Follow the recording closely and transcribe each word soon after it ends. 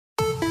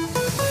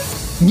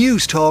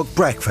News Talk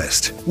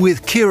Breakfast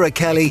with Ciara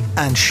Kelly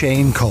and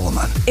Shane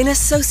Coleman. In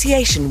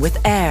association with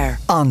AIR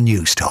On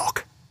News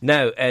Talk.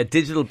 Now,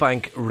 digital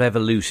bank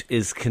Revolut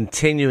is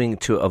continuing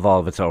to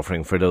evolve its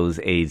offering for those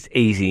aged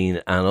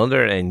 18 and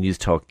under. And News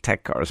Talk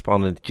tech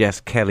correspondent Jess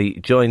Kelly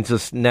joins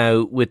us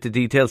now with the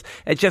details.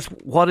 Jess,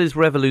 what is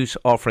Revolut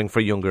offering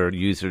for younger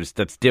users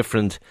that's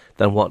different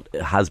than what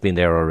has been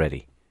there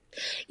already?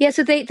 Yeah,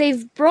 so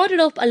they've brought it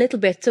up a little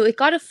bit. So it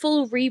got a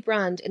full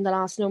rebrand in the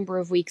last number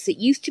of weeks. It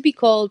used to be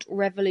called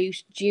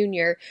Revolut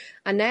Junior,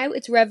 and now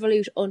it's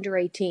Revolut Under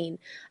 18.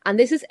 And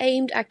this is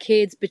aimed at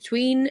kids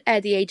between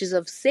the ages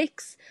of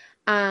 6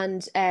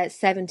 and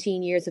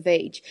 17 years of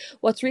age.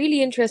 What's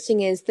really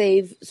interesting is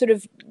they've sort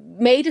of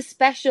made a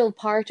special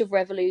part of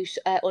Revolut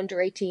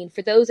Under 18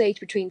 for those aged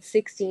between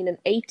 16 and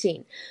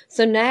 18.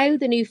 So now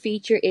the new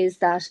feature is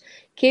that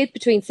kids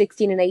between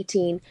 16 and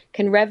 18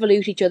 can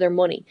Revolut each other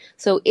money.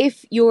 So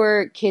if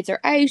your kids are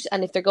out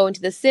and if they're going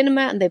to the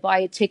cinema and they buy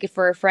a ticket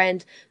for a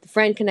friend, the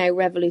friend can now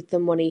Revolut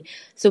them money.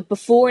 So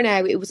before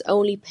now, it was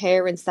only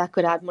parents that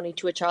could add money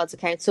to a child's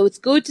account. So it's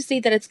good to see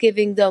that it's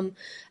giving them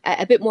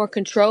a bit more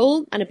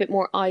control and a bit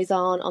more eyes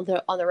on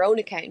their own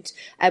account.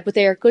 But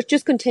they are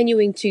just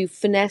continuing to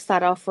finesse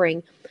that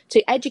offering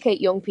to educate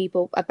young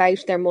people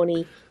about their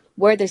money,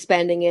 where they're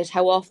spending it,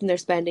 how often they're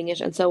spending it,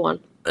 and so on.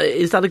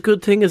 Is that a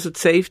good thing? Is it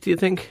safe, do you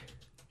think?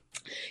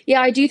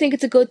 Yeah, I do think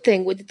it's a good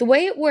thing. With the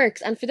way it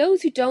works, and for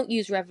those who don't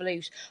use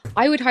Revolut,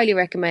 I would highly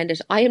recommend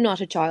it. I am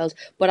not a child,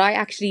 but I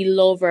actually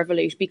love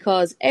Revolut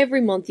because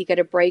every month you get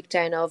a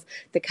breakdown of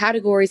the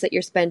categories that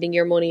you're spending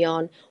your money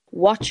on,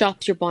 what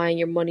shops you're buying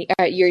your money,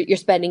 you're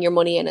spending your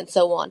money in, and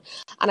so on.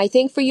 And I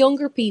think for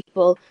younger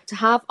people to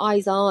have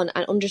eyes on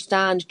and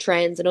understand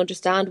trends and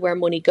understand where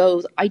money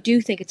goes, I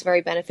do think it's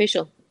very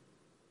beneficial.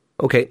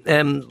 Okay,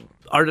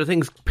 are there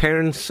things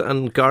parents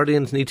and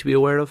guardians need to be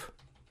aware of?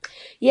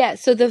 Yeah,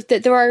 so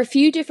there are a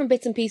few different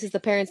bits and pieces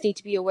that parents need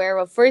to be aware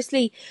of.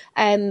 Firstly,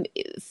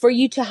 for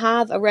you to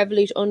have a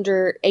Revolut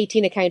Under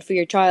 18 account for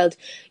your child,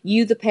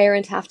 you, the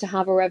parent, have to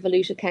have a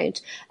Revolut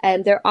account.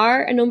 There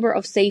are a number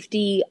of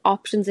safety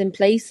options in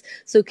place,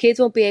 so kids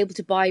won't be able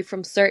to buy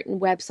from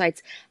certain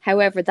websites.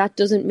 However, that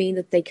doesn't mean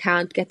that they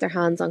can't get their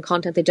hands on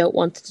content they don't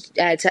want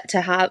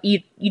to have.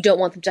 You don't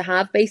want them to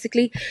have,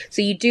 basically.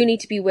 So you do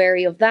need to be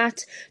wary of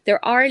that.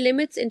 There are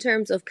limits in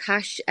terms of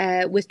cash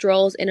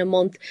withdrawals in a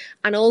month,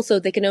 and also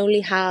they can only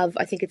have,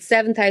 I think it's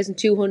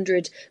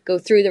 7,200 go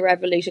through the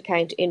Revolut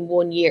account in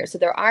 1 year. So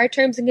there are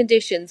terms and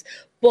conditions,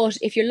 but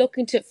if you're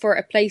looking for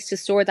a place to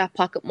store that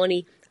pocket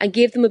money and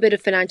give them a bit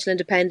of financial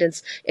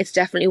independence, it's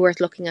definitely worth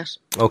looking at.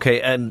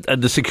 Okay, and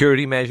the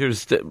security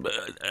measures,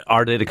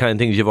 are they the kind of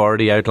things you've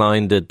already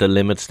outlined, the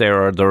limits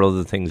there, or are there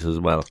other things as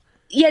well?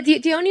 Yeah,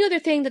 the only other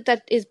thing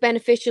that is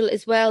beneficial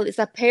as well is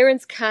that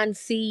parents can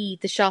see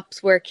the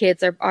shops where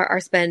kids are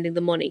spending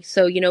the money.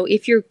 So, you know,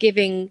 if you're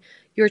giving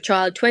your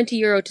child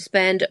 €20 to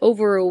spend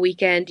over a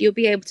weekend, you'll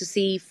be able to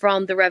see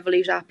from the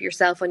Revolut app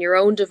yourself on your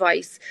own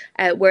device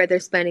where they're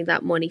spending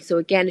that money. So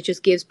again, it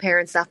just gives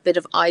parents that bit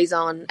of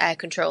eyes-on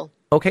control.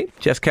 Okay,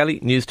 Jess Kelly,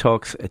 News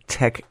Talk's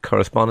tech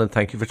correspondent.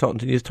 Thank you for talking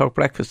to News Talk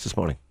Breakfast this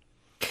morning.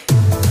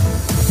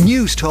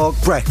 News Talk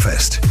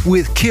Breakfast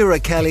with Ciara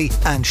Kelly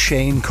and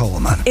Shane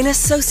Coleman. in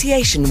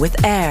association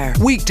with AIR.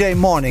 Weekday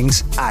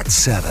mornings at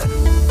 7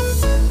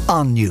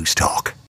 on News Talk.